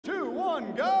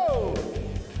1, go!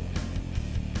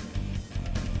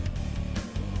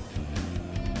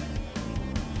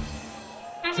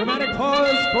 Dramatic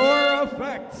pause for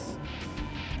effect.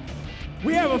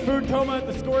 We have a food coma at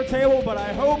the score table, but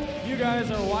I hope you guys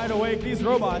are wide awake. These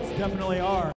robots definitely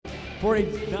are.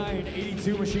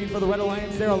 4982 machine for the Red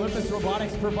Alliance there. Olympus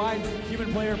Robotics provides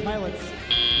human player pilots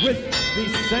with the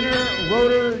center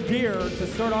rotor gear to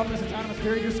start off this autonomous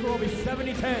period. Your score will be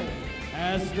 70-10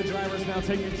 as the drivers now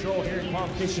take control here in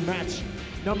qualification match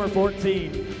number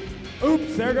 14.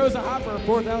 Oops, there goes a hopper.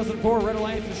 4004 Red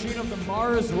Alliance machine of the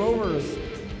Mars rovers.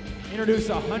 Introduce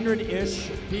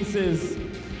 100-ish pieces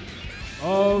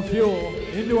of fuel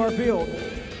into our field.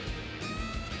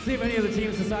 See if any of the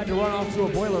teams decide to run off to a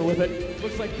boiler with it.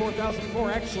 Looks like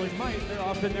 4004 actually might. They're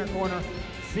off in their corner.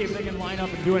 See if they can line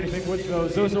up and do anything with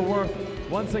those. Those are worth,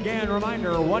 once again,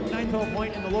 reminder, 1/9 of a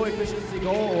point in the low efficiency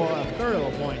goal or 1/3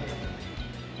 of a point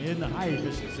in the high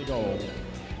efficiency goal.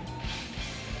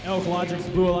 Elk Logic's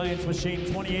Blue Alliance machine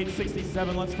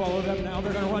 2867. Let's follow them now.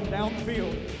 They're going to run down the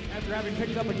field after having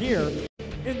picked up a gear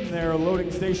in their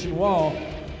loading station wall.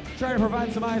 Trying to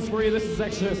provide some eyes for you. This is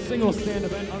actually a single stand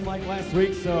event, unlike last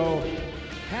week, so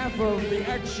half of the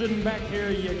action back here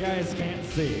you guys can't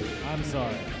see. I'm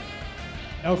sorry.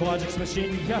 Elk Logic's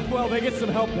machine, yeah, well, they get some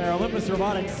help there. Olympus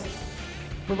Robotics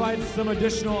provides some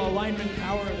additional alignment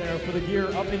power there for the gear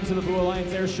up into the Blue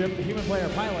Alliance airship. The human player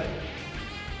pilot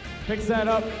picks that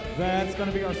up. That's going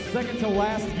to be our second to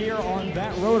last gear on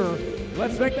that rotor.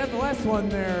 Let's make that the last one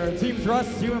there. Team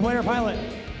Thrust, human player pilot,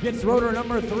 gets rotor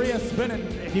number 3 a spinning.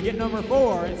 If you get number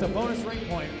 4, it's a bonus rank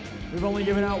point. We've only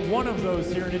given out one of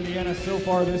those here in Indiana so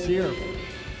far this year.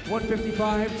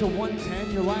 155 to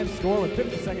 110, your live score with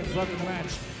 50 seconds left in the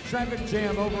match. Traffic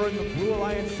jam over in the Blue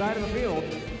Alliance side of the field.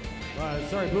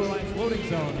 Blue Alliance loading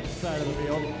zone side of the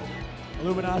field.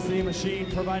 Luminosity machine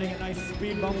providing a nice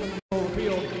speed bump in the middle of the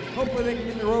field. Hopefully they can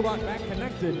get the robot back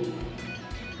connected.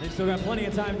 They've still got plenty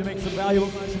of time to make some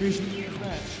valuable contributions in this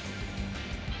match.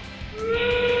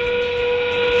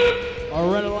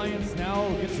 Our Red Alliance now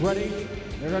gets ready.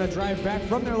 They're going to drive back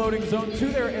from their loading zone to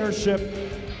their airship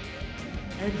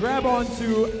and grab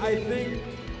onto, I think,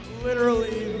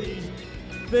 literally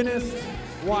the thinnest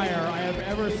wire I have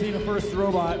ever seen a first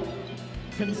robot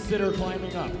consider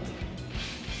climbing up.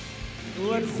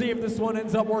 Let's see if this one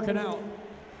ends up working out.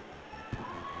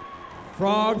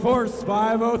 Frog Force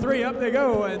 503, up they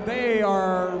go, and they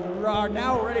are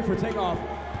now ready for takeoff.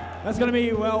 That's going to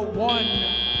be, well, 1.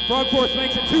 Frog Force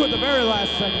makes it 2 at the very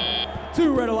last second.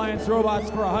 2 Red Alliance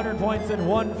robots for 100 points and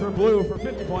 1 for Blue for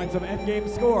 50 points of endgame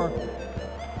score.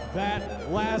 That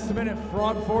last minute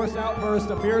Frog Force outburst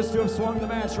appears to have swung the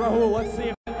match. Rahul, let's see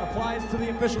if it applies to the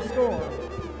official score.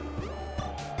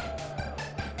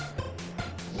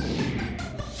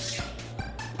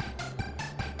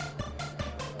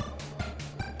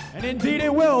 And indeed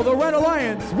it will. The Red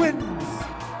Alliance wins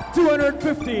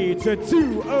 250 to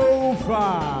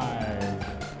 205.